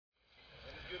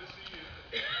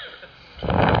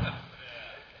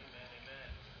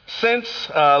Since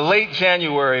late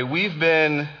January, we've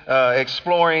been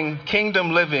exploring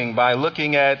kingdom living by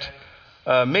looking at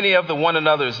many of the one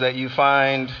another's that you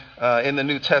find in the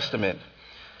New Testament.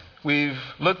 We've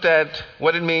looked at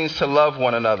what it means to love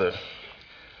one another,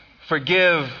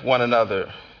 forgive one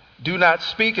another, do not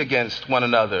speak against one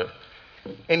another,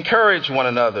 encourage one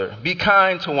another, be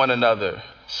kind to one another,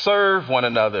 serve one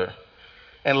another,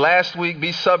 and last week,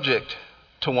 be subject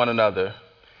to one another.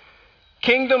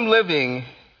 Kingdom living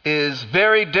is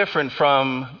very different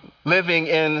from living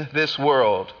in this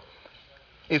world.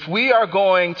 If we are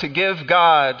going to give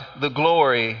God the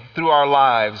glory through our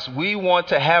lives, we want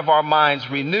to have our minds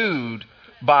renewed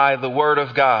by the Word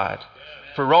of God.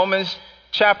 For Romans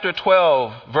chapter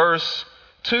 12, verse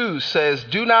 2 says,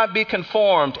 "Do not be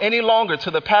conformed any longer to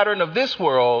the pattern of this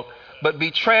world, but be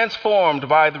transformed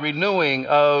by the renewing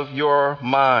of your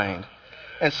mind."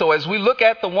 And so as we look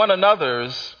at the one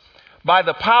another's, by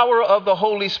the power of the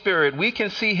Holy Spirit, we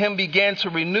can see Him begin to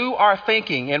renew our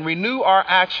thinking and renew our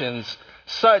actions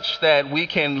such that we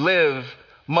can live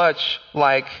much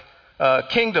like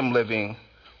kingdom living,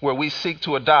 where we seek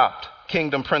to adopt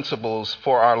kingdom principles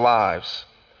for our lives.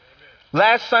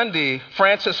 Last Sunday,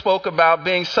 Francis spoke about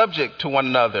being subject to one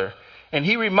another, and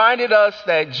he reminded us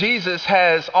that Jesus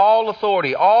has all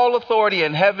authority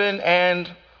in heaven and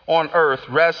on earth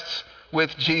rests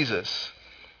with Jesus.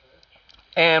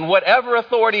 And whatever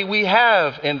authority we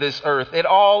have in this earth, it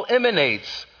all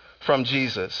emanates from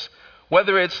Jesus.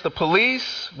 Whether it's the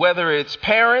police, whether it's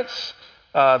parents,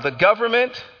 the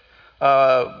government,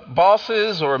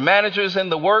 bosses or managers in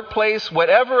the workplace,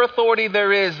 whatever authority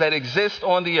there is that exists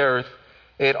on the earth,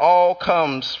 it all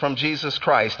comes from Jesus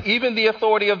Christ. Even the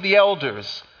authority of the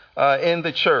elders in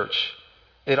the church,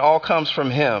 it all comes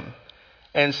from Him.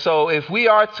 And so if we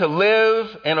are to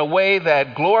live in a way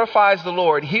that glorifies the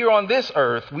Lord here on this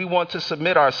earth, we want to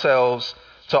submit ourselves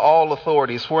to all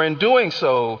authorities. For in doing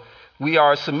so, we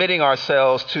are submitting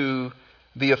ourselves to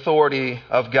the authority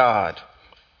of God.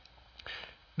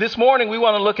 This morning, we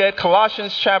want to look at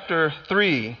Colossians chapter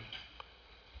 3,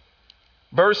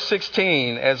 verse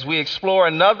 16, as we explore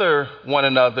another one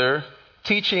another,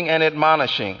 teaching and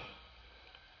admonishing.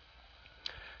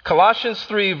 Colossians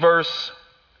 3, verse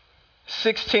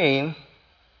 16,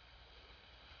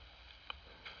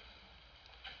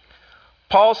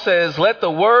 Paul says, "Let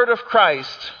the word of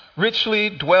Christ richly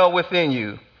dwell within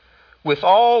you, with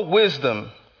all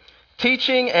wisdom,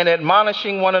 teaching and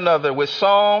admonishing one another with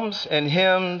psalms and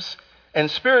hymns and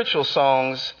spiritual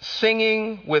songs,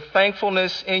 singing with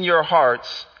thankfulness in your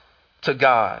hearts to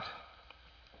God."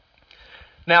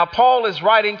 Now, Paul is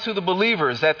writing to the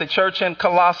believers at the church in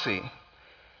Colossae,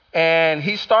 and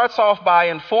he starts off by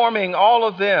informing all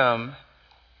of them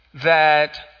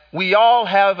that we all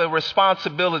have a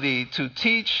responsibility to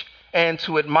teach and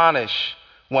to admonish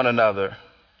one another.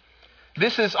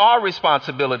 This is our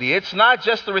responsibility. It's not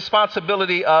just the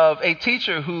responsibility of a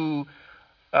teacher who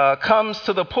comes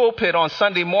to the pulpit on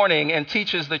Sunday morning and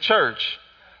teaches the church.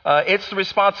 It's the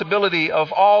responsibility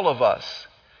of all of us.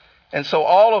 And so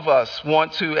all of us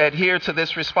want to adhere to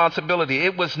this responsibility.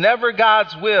 It was never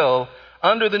God's will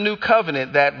under the new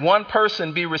covenant that one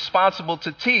person be responsible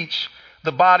to teach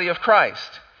the body of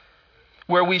Christ,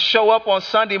 where we show up on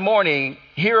Sunday morning,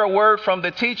 hear a word from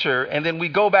the teacher, and then we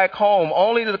go back home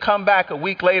only to come back a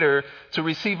week later to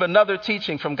receive another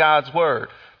teaching from God's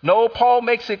word. No, Paul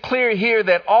makes it clear here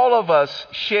that all of us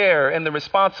share in the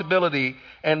responsibility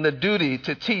and the duty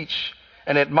to teach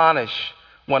and admonish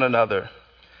one another.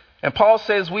 And Paul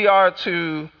says we are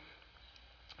to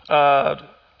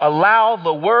allow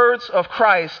the words of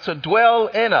Christ to dwell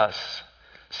in us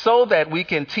so that we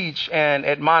can teach and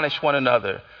admonish one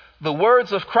another. The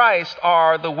words of Christ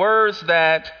are the words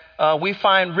that we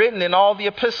find written in all the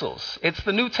epistles. It's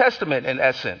the New Testament in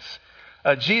essence.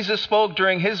 Jesus spoke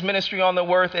during his ministry on the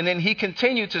earth, and then he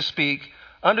continued to speak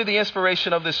under the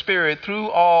inspiration of the Spirit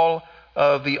through all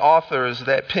of the authors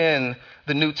that pen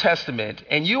the New Testament.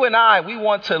 And you and I, we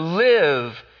want to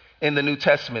live in the New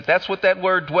Testament. That's what that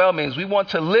word dwell means. We want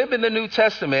to live in the New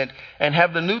Testament and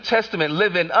have the New Testament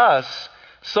live in us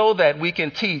so that we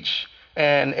can teach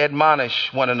and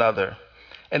admonish one another.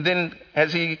 And then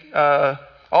as he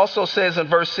also says in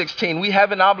verse 16, we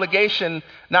have an obligation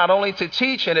not only to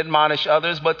teach and admonish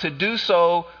others, but to do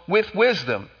so with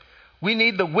wisdom. We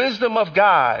need the wisdom of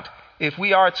God if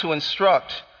we are to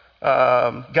instruct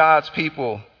God's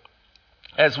people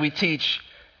as we teach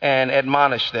and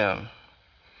admonish them.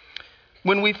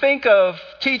 When we think of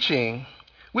teaching,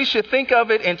 we should think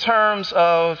of it in terms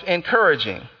of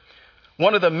encouraging.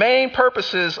 One of the main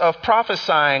purposes of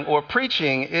prophesying or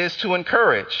preaching is to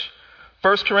encourage.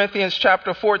 1 Corinthians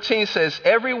chapter 14 says,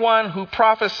 everyone who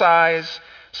prophesies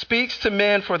speaks to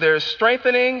men for their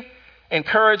strengthening,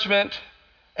 encouragement,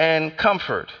 and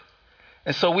comfort.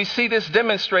 And so we see this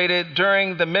demonstrated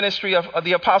during the ministry of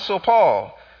the Apostle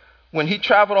Paul when he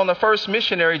traveled on the first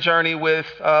missionary journey with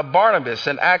Barnabas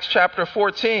in Acts chapter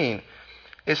 14.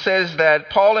 It says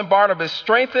that Paul and Barnabas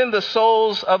strengthened the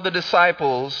souls of the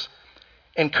disciples,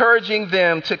 encouraging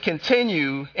them to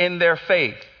continue in their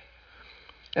faith.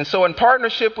 And so in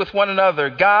partnership with one another,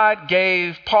 God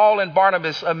gave Paul and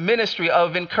Barnabas a ministry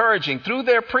of encouraging. Through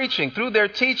their preaching, through their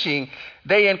teaching,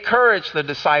 they encouraged the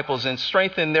disciples and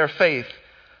strengthened their faith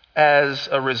as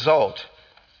a result.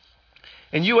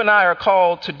 And you and I are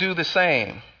called to do the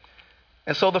same.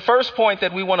 And so the first point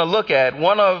that we want to look at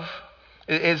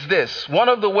is this. One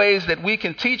of the ways that we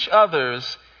can teach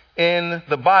others in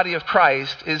the body of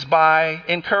Christ is by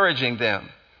encouraging them.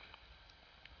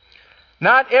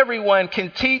 Not everyone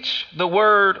can teach the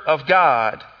word of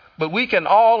God, but we can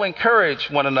all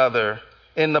encourage one another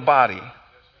in the body.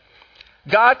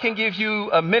 God can give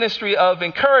you a ministry of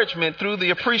encouragement through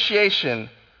the appreciation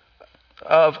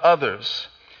of others.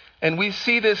 And we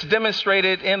see this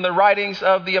demonstrated in the writings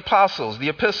of the apostles, the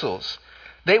epistles.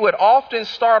 They would often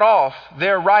start off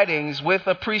their writings with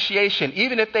appreciation,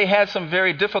 even if they had some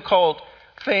very difficult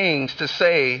things to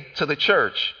say to the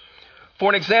church. For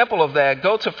an example of that,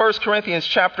 go to 1 Corinthians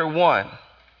chapter 1.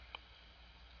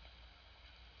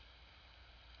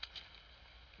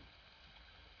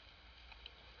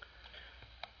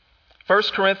 1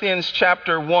 Corinthians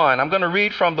chapter 1. I'm going to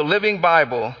read from the Living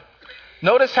Bible.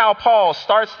 Notice how Paul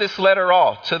starts this letter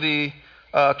off to the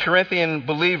Corinthian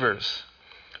believers.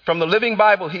 From the Living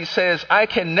Bible, he says, I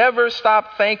can never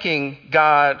stop thanking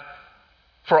God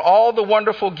for all the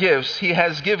wonderful gifts he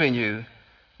has given you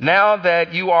now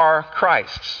that you are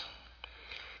Christ's.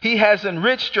 He has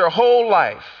enriched your whole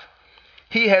life.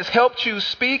 He has helped you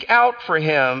speak out for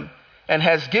him and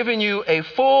has given you a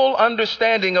full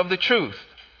understanding of the truth.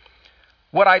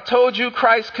 What I told you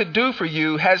Christ could do for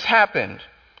you has happened.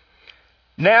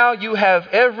 Now you have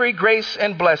every grace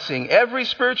and blessing, every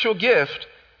spiritual gift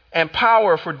and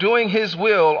power for doing his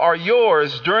will are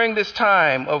yours during this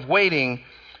time of waiting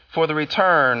for the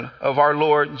return of our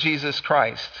Lord Jesus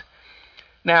Christ.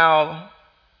 Now,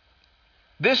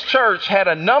 this church had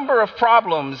a number of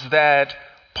problems that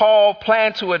Paul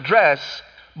planned to address,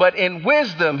 but in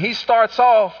wisdom, he starts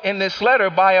off in this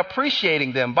letter by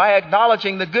appreciating them, by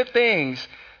acknowledging the good things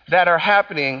that are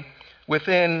happening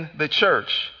within the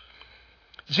church.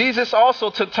 Jesus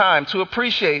also took time to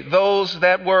appreciate those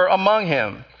that were among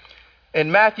him.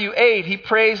 In Matthew 8, he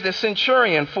praised the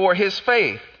centurion for his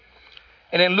faith.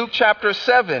 And in Luke chapter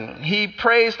 7, he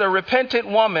praised a repentant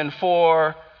woman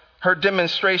for her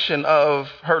demonstration of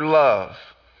her love.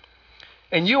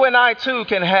 And you and I, too,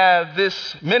 can have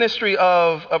this ministry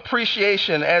of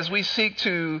appreciation as we seek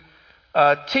to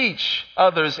teach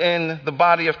others in the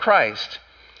body of Christ.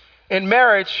 In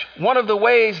marriage, one of the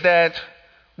ways that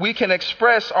we can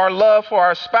express our love for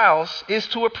our spouse is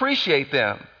to appreciate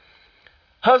them.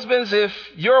 Husbands, if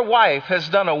your wife has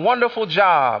done a wonderful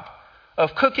job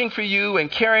of cooking for you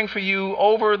and caring for you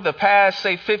over the past,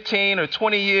 say, 15 or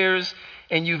 20 years,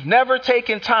 and you've never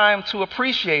taken time to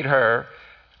appreciate her,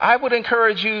 I would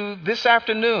encourage you this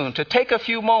afternoon to take a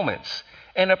few moments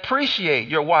and appreciate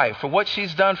your wife for what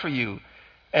she's done for you.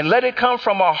 And let it come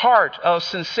from a heart of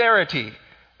sincerity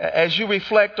as you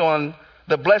reflect on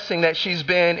the blessing that she's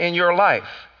been in your life.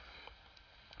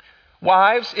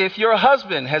 Wives, if your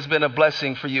husband has been a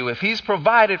blessing for you, if he's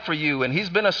provided for you and he's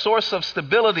been a source of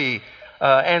stability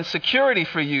and security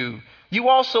for you, you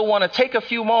also want to take a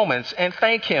few moments and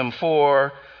thank him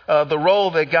for the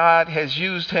role that God has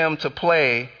used him to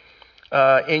play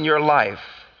in your life.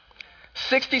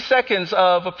 60 seconds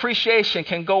of appreciation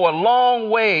can go a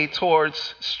long way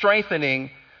towards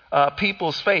strengthening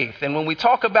people's faith. And when we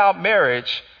talk about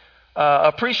marriage,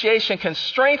 appreciation can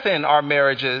strengthen our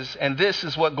marriages, and this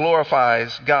is what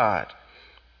glorifies God.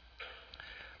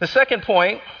 The second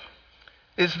point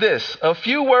is this: a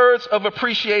few words of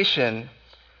appreciation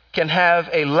can have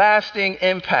a lasting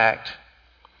impact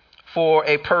for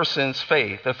a person's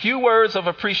faith. A few words of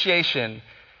appreciation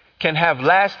can have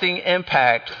lasting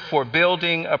impact for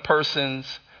building a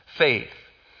person's faith.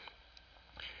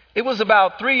 It was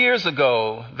about 3 years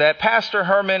ago that Pastor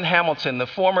Herman Hamilton, the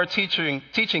former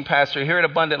teaching pastor here at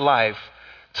Abundant Life,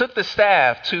 took the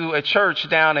staff to a church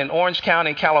down in Orange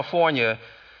County, California,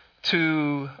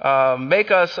 to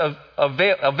make us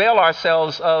avail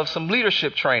ourselves of some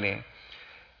leadership training.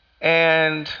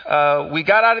 And we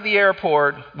got out of the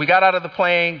airport, we got out of the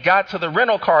plane, got to the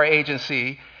rental car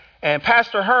agency, and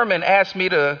Pastor Herman asked me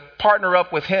to partner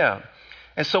up with him.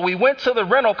 And so we went to the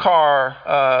rental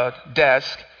car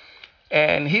desk,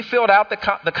 and he filled out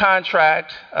the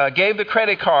contract, gave the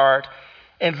credit card,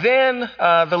 and then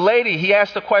the lady, he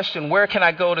asked the question, where can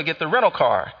I go to get the rental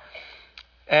car?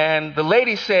 And the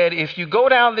lady said, if you go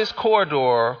down this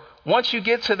corridor, once you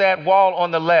get to that wall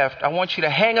on the left, I want you to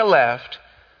hang a left,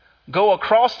 go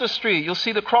across the street. You'll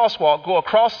see the crosswalk. Go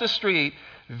across the street,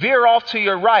 veer off to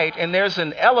your right, and there's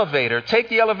an elevator. Take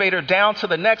the elevator down to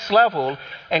the next level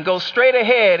and go straight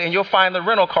ahead, and you'll find the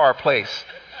rental car place.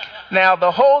 Now,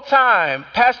 the whole time,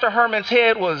 Pastor Herman's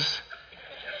head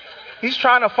he's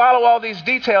trying to follow all these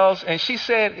details, and she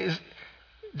said,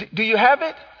 do you have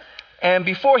it? And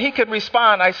before he could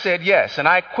respond, I said yes. And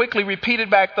I quickly repeated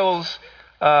back those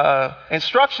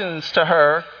instructions to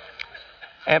her.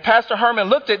 And Pastor Herman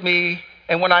looked at me,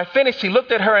 and when I finished, he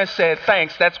looked at her and said,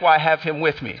 thanks, that's why I have him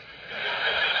with me.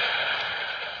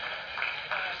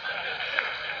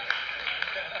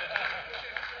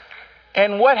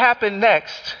 And what happened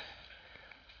next,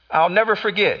 I'll never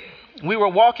forget. We were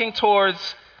walking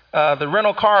towards the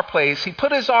rental car place. He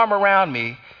put his arm around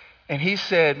me, and he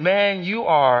said, man, you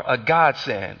are a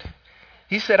godsend.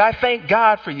 He said, I thank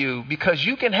God for you because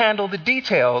you can handle the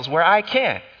details where I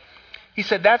can't. He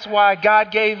said, that's why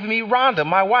God gave me Rhonda,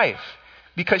 my wife,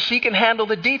 because she can handle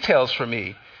the details for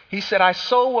me. He said, I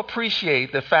so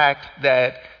appreciate the fact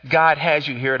that God has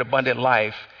you here at Abundant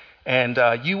Life, and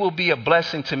you will be a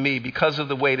blessing to me because of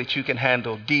the way that you can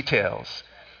handle details.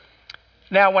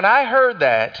 Now, when I heard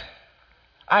that,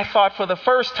 I thought for the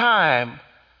first time,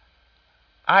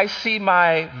 I see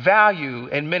my value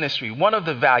in ministry, one of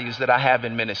the values that I have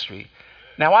in ministry.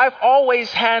 Now, I've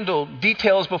always handled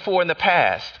details before in the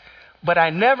past, but I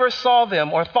never saw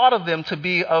them or thought of them to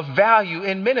be of value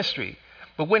in ministry.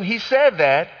 But when he said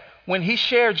that, when he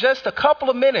shared just a couple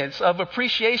of minutes of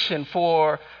appreciation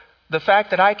for the fact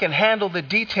that I can handle the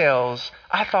details,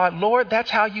 I thought, Lord,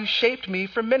 that's how you shaped me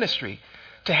for ministry,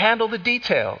 to handle the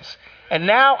details. And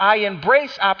now I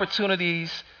embrace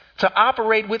opportunities to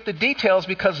operate with the details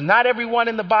because not everyone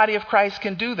in the body of Christ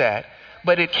can do that.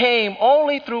 But it came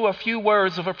only through a few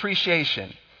words of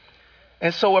appreciation.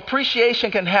 And so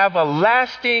appreciation can have a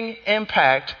lasting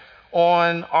impact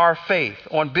on our faith,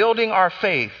 on building our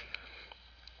faith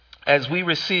as we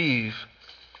receive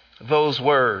those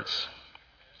words.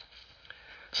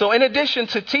 So in addition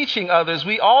to teaching others,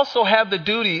 we also have the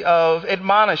duty of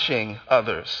admonishing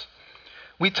others.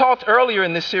 We talked earlier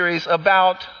in this series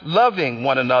about loving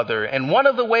one another. And one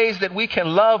of the ways that we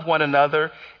can love one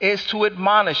another is to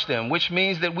admonish them, which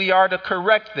means that we are to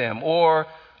correct them or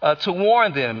to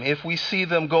warn them if we see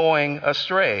them going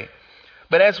astray.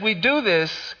 But as we do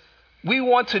this, we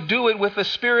want to do it with a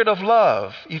spirit of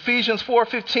love. Ephesians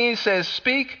 4:15 says,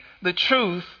 speak the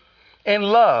truth in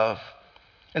love.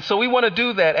 And so we want to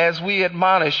do that as we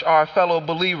admonish our fellow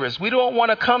believers. We don't want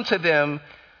to come to them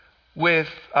with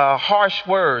harsh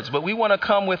words, but we want to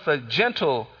come with a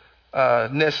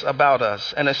gentleness about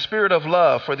us and a spirit of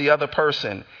love for the other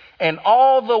person. And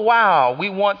all the while, we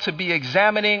want to be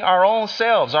examining our own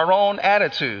selves, our own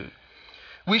attitude.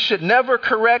 We should never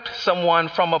correct someone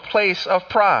from a place of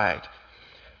pride.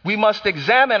 We must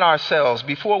examine ourselves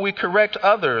before we correct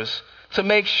others to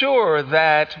make sure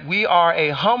that we are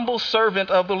a humble servant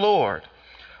of the Lord.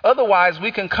 Otherwise,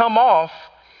 we can come off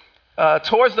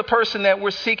towards the person that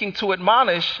we're seeking to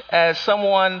admonish as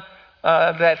someone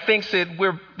that thinks that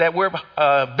we're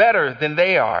better than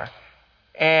they are.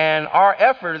 And our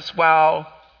efforts, while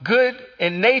good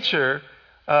in nature,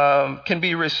 can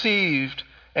be received,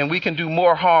 and we can do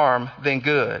more harm than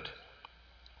good.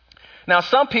 Now,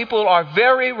 some people are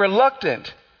very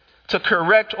reluctant to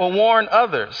correct or warn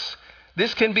others.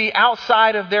 This can be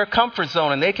outside of their comfort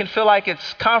zone, and they can feel like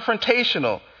it's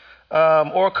confrontational.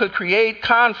 Or could create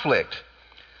conflict.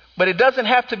 But it doesn't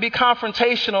have to be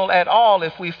confrontational at all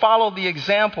if we follow the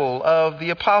example of the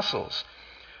apostles.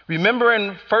 Remember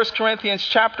in 1 Corinthians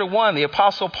chapter 1, the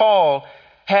apostle Paul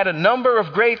had a number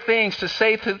of great things to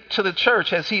say to the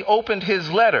church as he opened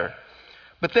his letter.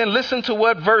 But then listen to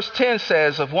what verse 10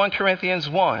 says of 1 Corinthians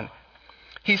 1.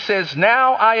 He says,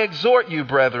 now I exhort you,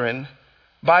 brethren,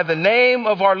 by the name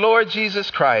of our Lord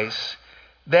Jesus Christ,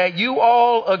 that you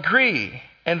all agree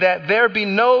and that there be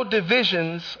no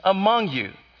divisions among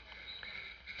you.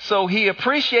 So he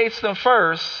appreciates them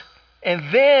first,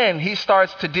 and then he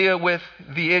starts to deal with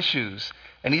the issues,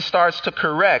 and he starts to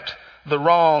correct the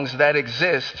wrongs that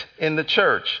exist in the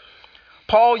church.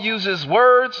 Paul uses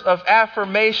words of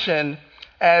affirmation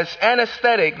as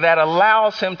anesthetic that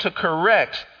allows him to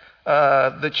correct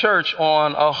the church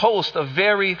on a host of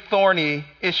very thorny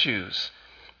issues.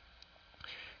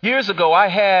 Years ago, I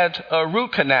had a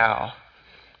root canal.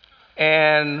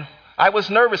 And I was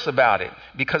nervous about it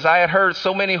because I had heard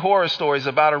so many horror stories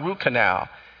about a root canal.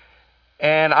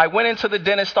 And I went into the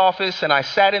dentist office and I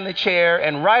sat in the chair,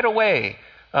 and right away,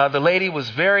 the lady was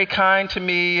very kind to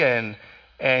me, and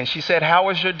she said, "How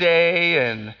was your day?"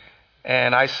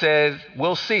 And I said,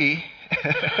 "We'll see."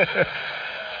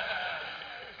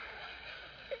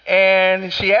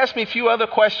 And she asked me a few other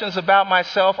questions about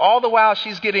myself, all the while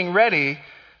she's getting ready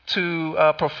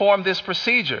to perform this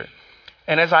procedure.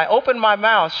 And as I open my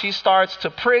mouth, she starts to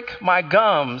prick my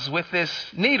gums with this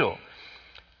needle.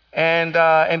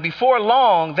 And before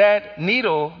long, that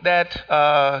needle, that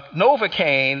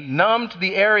Novocaine, numbed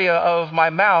the area of my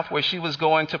mouth where she was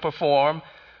going to perform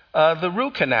the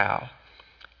root canal.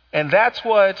 And that's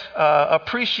what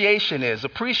appreciation is.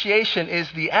 Appreciation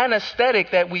is the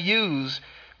anesthetic that we use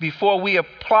before we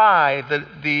apply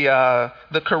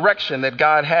the correction that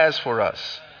God has for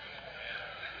us.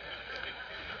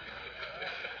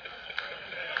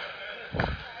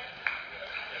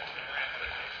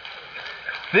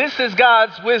 This is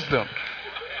God's wisdom.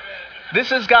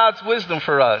 This is God's wisdom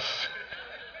for us.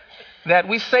 That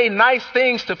we say nice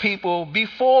things to people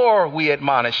before we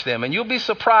admonish them. And you'll be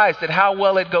surprised at how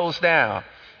well it goes down,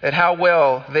 at how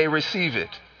well they receive it.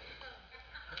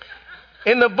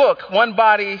 In the book, One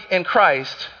Body in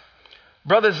Christ,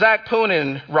 Brother Zach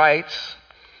Poonen writes,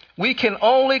 "We can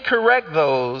only correct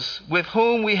those with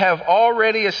whom we have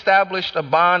already established a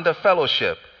bond of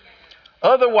fellowship.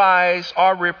 Otherwise,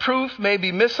 our reproof may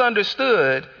be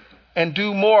misunderstood and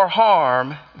do more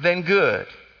harm than good."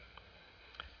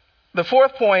 The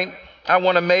fourth point I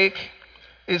want to make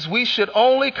is we should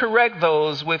only correct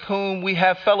those with whom we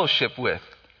have fellowship with.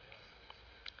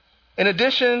 In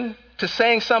addition to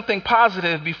saying something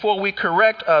positive before we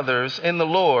correct others in the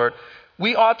Lord,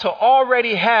 we ought to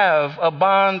already have a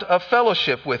bond of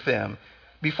fellowship with them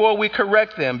before we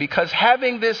correct them, because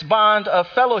having this bond of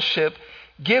fellowship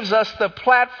gives us the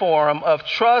platform of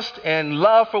trust and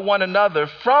love for one another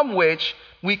from which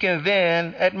we can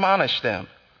then admonish them.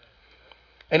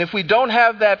 And if we don't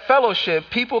have that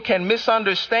fellowship, people can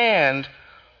misunderstand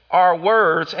our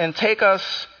words and take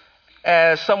us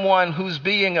as someone who's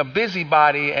being a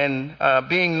busybody and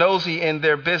being nosy in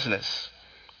their business.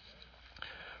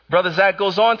 Brother Zach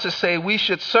goes on to say we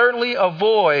should certainly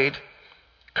avoid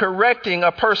correcting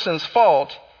a person's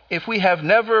fault if we have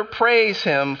never praised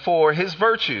him for his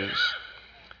virtues.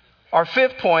 Our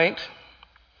fifth point,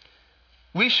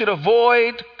 we should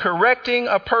avoid correcting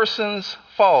a person's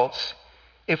faults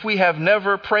if we have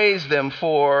never praised them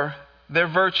for their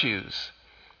virtues.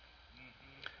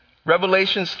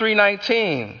 Revelations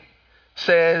 3:19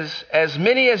 says, "As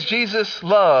many as Jesus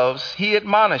loves, he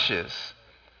admonishes."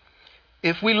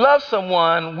 If we love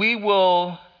someone, we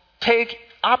will take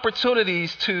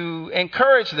opportunities to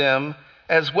encourage them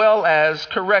as well as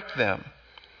correct them.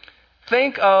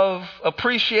 Think of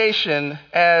appreciation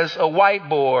as a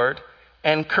whiteboard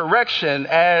and correction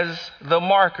as the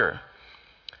marker.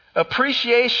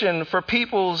 Appreciation for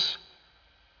people's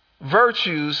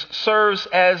virtues serves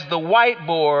as the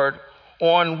whiteboard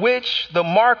on which the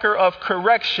marker of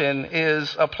correction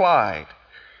is applied.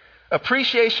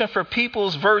 Appreciation for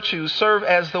people's virtues serve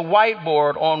as the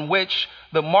whiteboard on which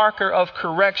the marker of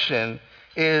correction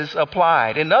is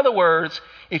applied. In other words,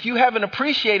 if you haven't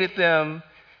appreciated them,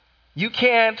 you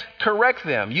can't correct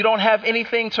them. You don't have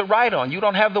anything to write on. You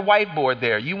don't have the whiteboard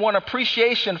there. You want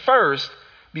appreciation first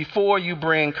before you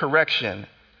bring correction.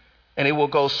 And it will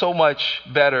go so much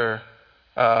better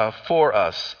for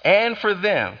us and for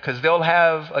them, because they'll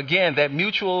have, again, that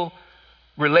mutual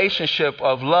relationship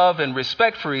of love and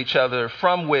respect for each other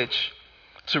from which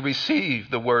to receive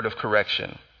the word of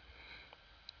correction.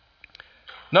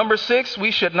 Number 6,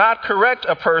 we should not correct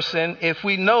a person if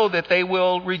we know that they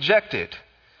will reject it.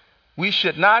 We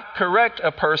should not correct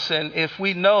a person if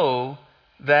we know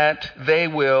that they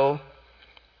will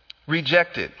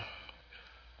reject it.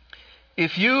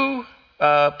 If you,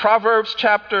 Proverbs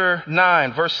chapter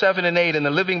 9, verse 7 and 8 in the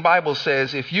Living Bible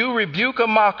says, "If you rebuke a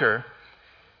mocker,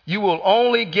 you will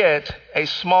only get a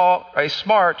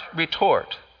smart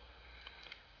retort.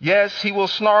 Yes, he will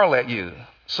snarl at you,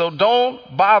 so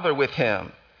don't bother with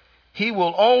him. He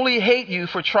will only hate you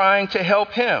for trying to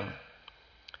help him.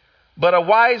 But a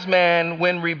wise man,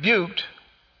 when rebuked,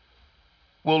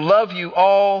 will love you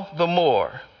all the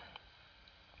more."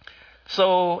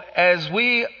 So as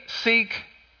we seek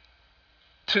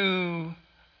to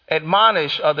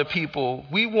admonish other people,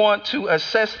 we want to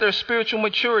assess their spiritual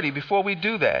maturity before we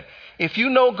do that. If you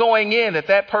know going in that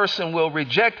that person will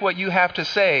reject what you have to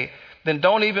say, then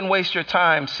don't even waste your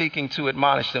time seeking to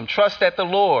admonish them. Trust that the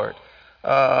Lord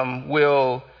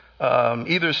will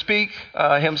either speak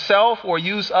himself or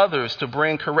use others to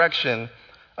bring correction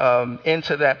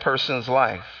into that person's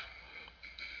life.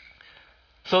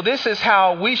 So this is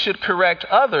how we should correct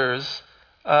others.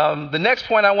 The next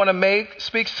point I want to make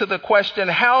speaks to the question,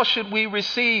 how should we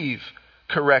receive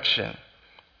correction?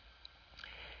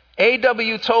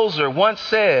 A.W. Tozer once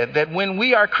said that when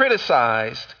we are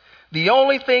criticized, the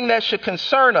only thing that should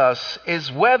concern us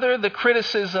is whether the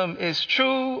criticism is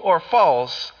true or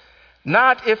false,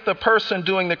 not if the person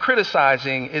doing the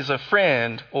criticizing is a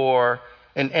friend or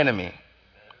an enemy.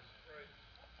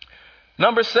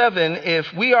 Number 7,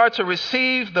 if we are to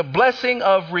receive the blessing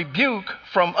of rebuke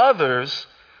from others,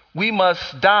 we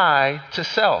must die to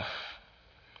self.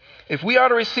 If we are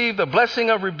to receive the blessing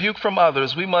of rebuke from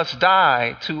others, we must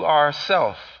die to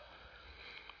ourself.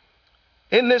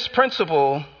 In this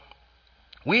principle,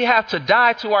 we have to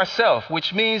die to ourselves,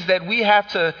 which means that we have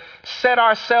to set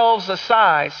ourselves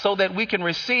aside so that we can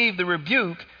receive the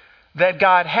rebuke that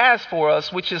God has for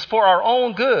us, which is for our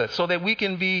own good, so that we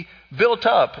can be built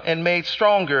up and made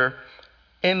stronger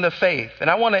in the faith. And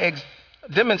I want to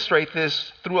demonstrate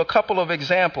this through a couple of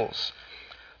examples.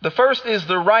 The first is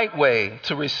the right way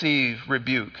to receive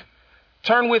rebuke.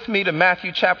 Turn with me to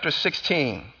Matthew chapter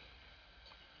 16.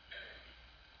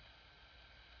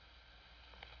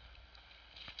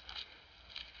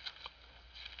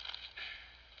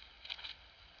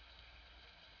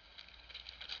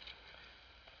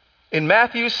 In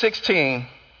Matthew 16,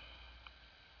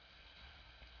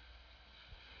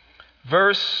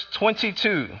 verse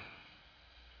 22,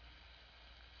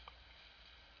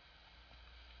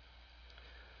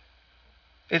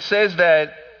 it says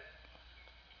that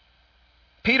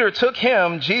Peter took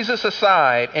him, Jesus,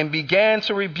 aside and began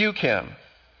to rebuke him.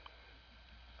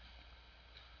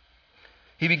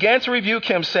 He began to rebuke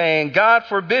him, saying, "God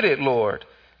forbid it, Lord.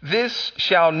 This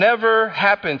shall never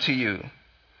happen to you."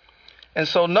 And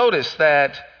so notice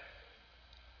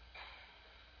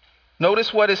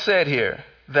what is said here,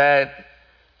 that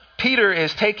Peter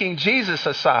is taking Jesus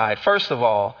aside, first of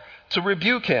all, to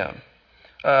rebuke him.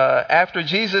 After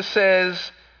Jesus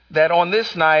says that on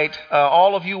this night,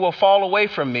 all of you will fall away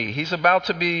from me. He's about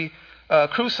to be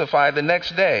crucified the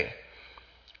next day.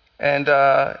 And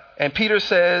Peter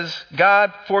says,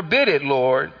 "God forbid it,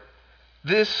 Lord.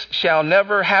 This shall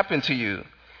never happen to you."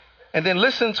 And then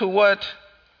listen to what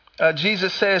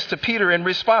Jesus says to Peter in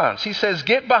response. He says,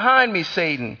 "Get behind me,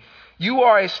 Satan. You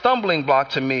are a stumbling block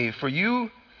to me, for you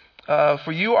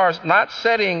are not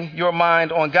setting your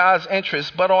mind on God's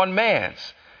interest, but on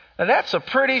man's." Now that's a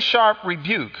pretty sharp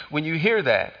rebuke when you hear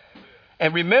that.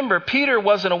 And remember, Peter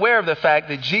wasn't aware of the fact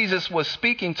that Jesus was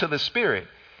speaking to the Spirit.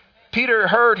 Peter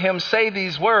heard him say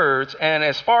these words, and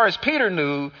as far as Peter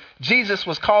knew, Jesus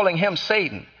was calling him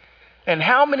Satan. And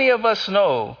how many of us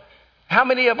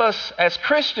as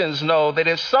Christians know that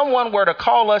if someone were to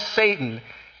call us Satan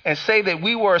and say that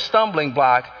we were a stumbling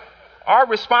block, our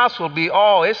response would be,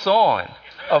 "Oh, it's on.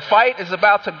 A fight is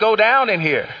about to go down in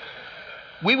here."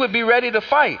 We would be ready to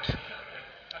fight.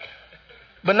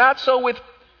 But not so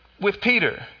with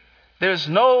Peter. There's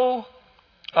no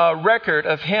record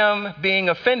of him being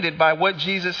offended by what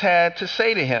Jesus had to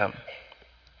say to him.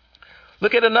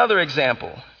 Look at another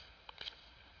example.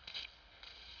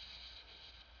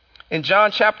 In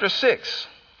John chapter 6,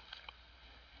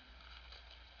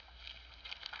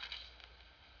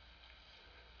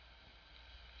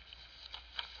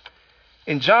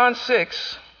 in John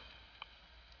 6,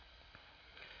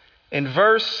 in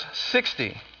verse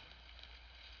 60,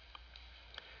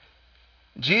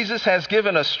 Jesus has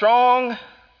given a strong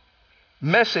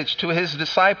message to his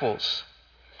disciples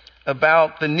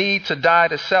about the need to die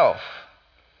to self.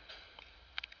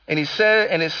 And it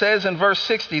says in verse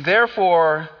 60,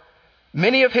 "Therefore,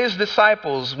 many of his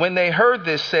disciples, when they heard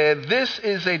this, said, 'This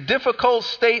is a difficult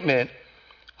statement.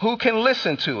 Who can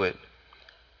listen to it?'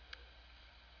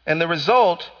 And the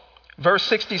result, verse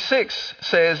 66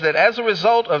 says that as a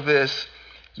result of this,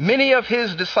 many of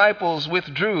his disciples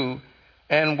withdrew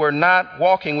and were not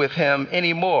walking with him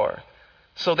anymore."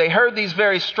 So they heard these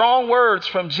very strong words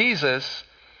from Jesus,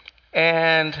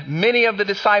 and many of the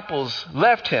disciples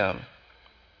left him.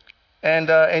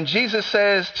 And Jesus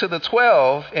says to the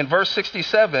 12 in verse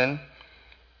 67,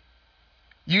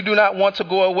 "You do not want to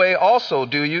go away also,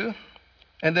 do you?"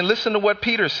 And then listen to what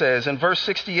Peter says in verse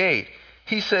 68.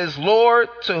 He says, "Lord,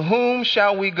 to whom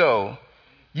shall we go?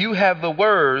 You have the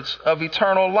words of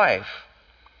eternal life."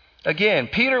 Again,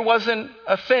 Peter wasn't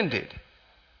offended.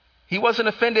 He wasn't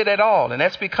offended at all. And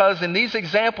that's because in these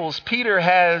examples, Peter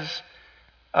has,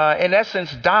 in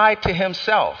essence, died to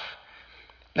himself.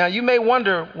 Now, you may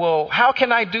wonder, well, how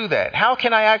can I do that? How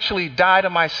can I actually die to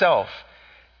myself?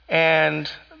 And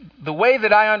the way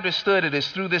that I understood it is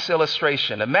through this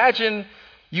illustration. Imagine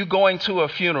you going to a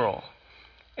funeral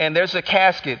and there's a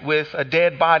casket with a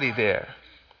dead body there.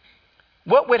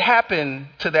 What would happen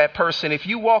to that person if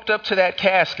you walked up to that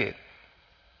casket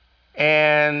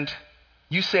and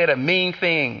you said a mean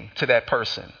thing to that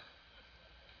person?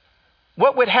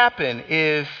 What would happen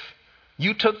if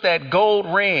you took that gold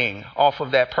ring off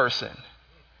of that person?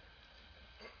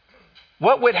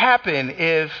 What would happen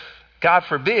if, God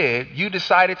forbid, you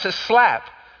decided to slap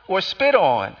or spit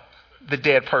on the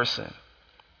dead person?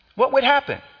 What would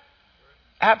happen?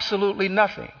 Absolutely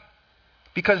nothing.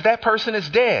 Because that person is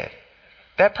dead.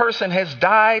 That person has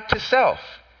died to self.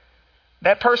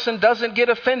 That person doesn't get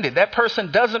offended. That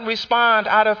person doesn't respond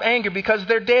out of anger because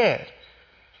they're dead.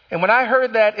 And when I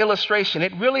heard that illustration,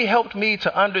 it really helped me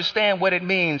to understand what it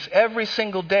means every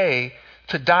single day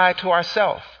to die to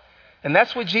ourselves. And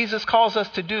that's what Jesus calls us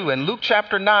to do. In Luke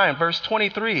chapter 9, verse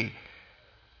 23,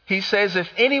 he says, if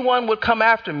anyone would come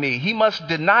after me, he must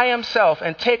deny himself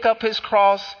and take up his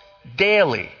cross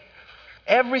daily.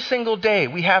 Every single day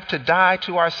we have to die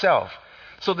to ourselves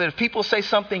so that if people say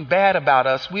something bad about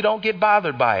us, we don't get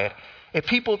bothered by it. If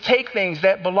people take things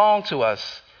that belong to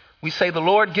us, we say, the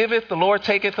Lord giveth, the Lord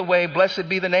taketh away. Blessed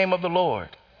be the name of the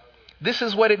Lord. This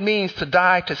is what it means to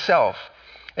die to self.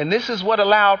 And this is what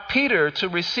allowed Peter to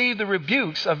receive the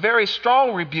rebukes, a very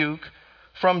strong rebuke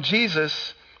from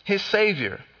Jesus, his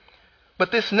Savior.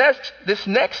 But this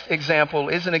next example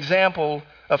is an example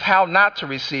of how not to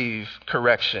receive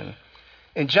correction.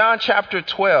 In John chapter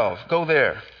 12, go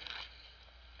there.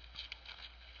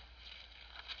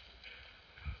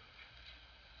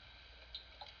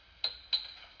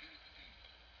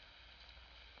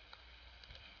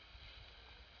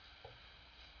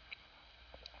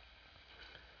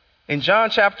 In John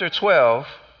chapter 12,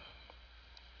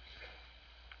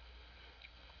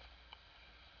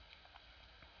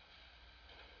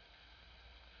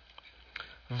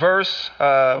 verse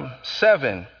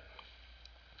 7,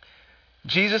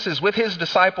 Jesus is with his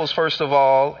disciples, first of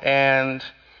all, and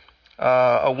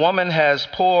a woman has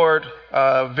poured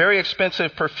very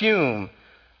expensive perfume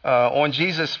on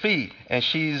Jesus' feet, and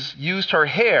she's used her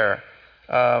hair.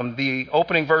 The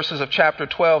opening verses of chapter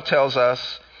 12 tells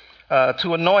us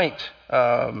to anoint,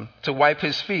 to wipe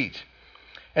his feet.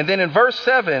 And then in verse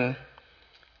 7,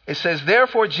 it says,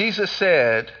 therefore Jesus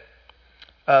said,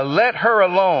 let her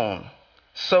alone,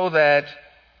 so that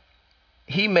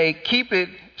she may keep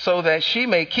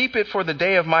it for the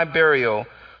day of my burial.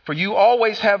 For you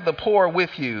always have the poor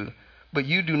with you, but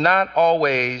you do not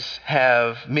always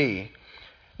have me.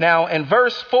 Now, in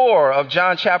verse 4 of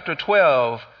John chapter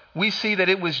 12, we see that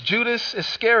it was Judas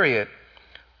Iscariot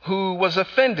who was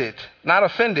not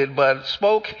offended, but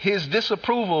spoke his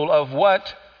disapproval of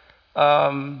what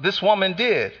this woman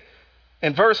did.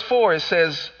 In verse 4, it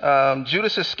says,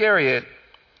 Judas Iscariot,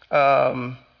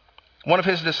 one of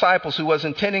his disciples who was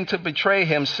intending to betray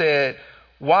him, said,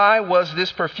 why was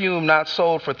this perfume not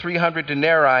sold for 300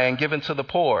 denarii and given to the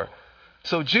poor?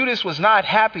 So Judas was not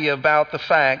happy about the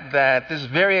fact that this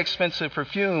very expensive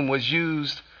perfume was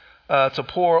used to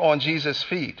pour on Jesus'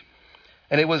 feet.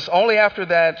 And it was only after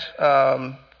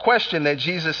that question that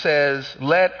Jesus says,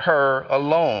 let her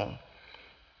alone.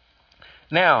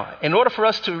 Now, in order for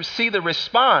us to see the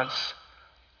response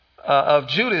of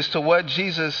Judas to what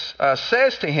Jesus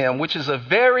says to him, which is a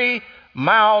very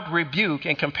mild rebuke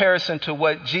in comparison to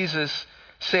what Jesus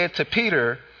said to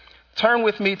Peter, turn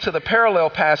with me to the parallel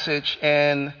passage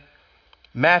in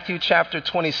Matthew chapter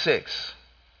 26.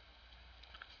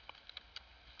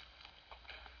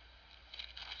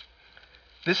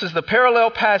 This is the parallel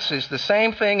passage. The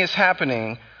same thing is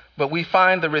happening, but we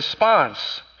find the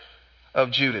response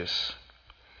of Judas.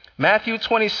 Matthew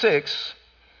 26,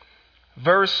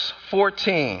 verse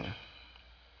 14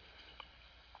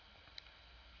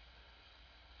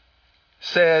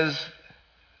 says,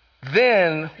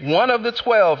 then one of the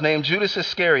 12, named Judas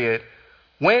Iscariot,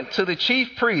 went to the chief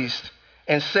priest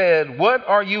and said, what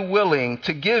are you willing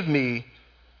to give me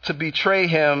to betray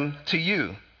him to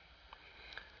you?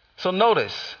 So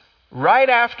notice, right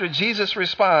after Jesus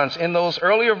responds in those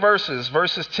earlier verses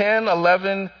 10,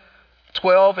 11,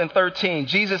 12, and 13,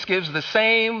 Jesus gives the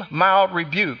same mild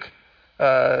rebuke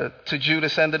to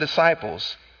Judas and the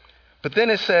disciples. But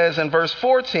then it says in verse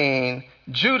 14,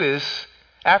 Judas,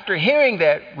 after hearing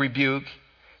that rebuke,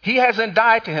 he hasn't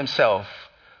died to himself,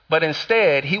 but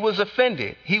instead he was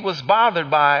offended. He was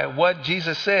bothered by what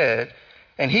Jesus said,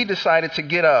 and he decided to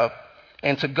get up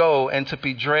and to go and to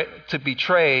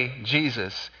betray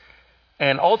Jesus,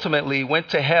 and ultimately went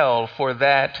to hell for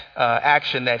that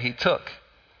action that he took.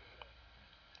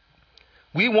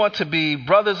 We want to be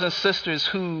brothers and sisters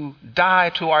who die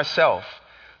to ourselves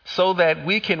so that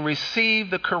we can receive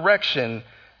the correction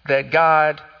that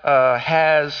God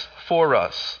has for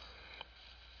us.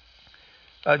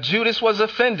 Judas was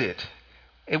offended.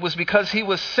 It was because he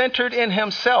was centered in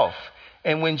himself.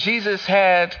 And when Jesus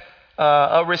had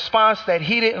a response that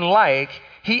he didn't like,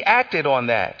 he acted on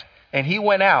that. And he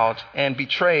went out and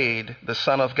betrayed the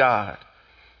Son of God.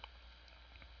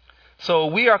 So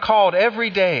we are called every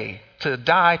day to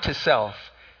die to self.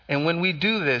 And when we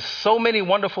do this, so many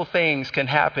wonderful things can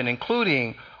happen,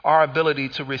 including our ability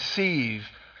to receive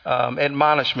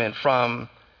admonishment from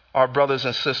our brothers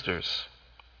and sisters.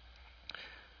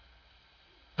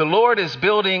 The Lord is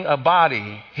building a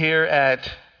body here at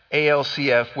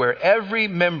ALCF where every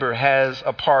member has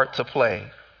a part to play.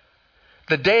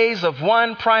 The days of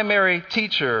one primary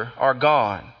teacher are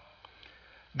gone.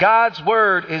 God's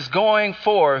word is going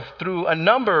forth through a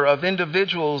number of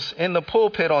individuals in the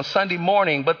pulpit on Sunday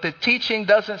morning, but the teaching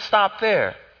doesn't stop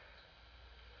there.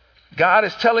 God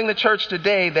is telling the church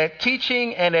today that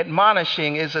teaching and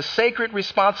admonishing is a sacred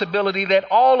responsibility that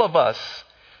all of us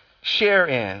share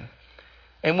in.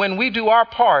 And when we do our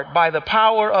part by the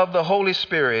power of the Holy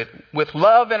Spirit with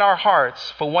love in our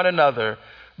hearts for one another,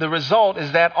 the result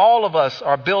is that all of us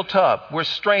are built up, we're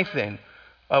strengthened,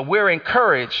 we're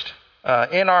encouraged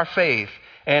in our faith.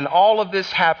 And all of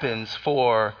this happens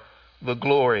for the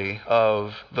glory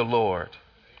of the Lord.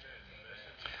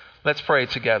 Let's pray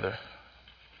together.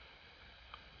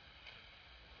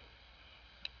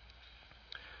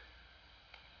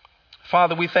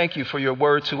 Father, we thank you for your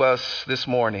word to us this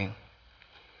morning.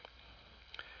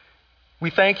 We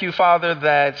thank you, Father,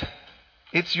 that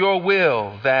it's your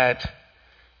will that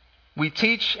we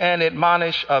teach and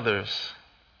admonish others.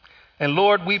 And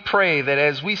Lord, we pray that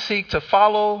as we seek to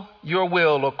follow your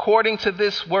will according to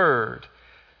this word,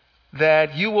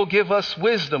 that you will give us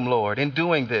wisdom, Lord, in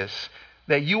doing this,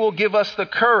 that you will give us the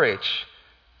courage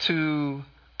to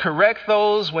correct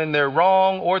those when they're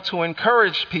wrong or to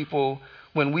encourage people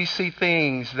when we see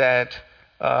things that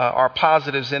are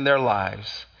positives in their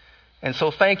lives. And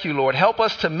so thank you, Lord. Help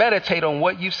us to meditate on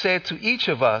what you've said to each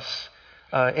of us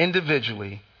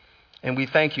individually. And we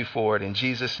thank you for it. In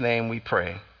Jesus' name we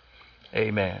pray.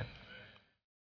 Amen.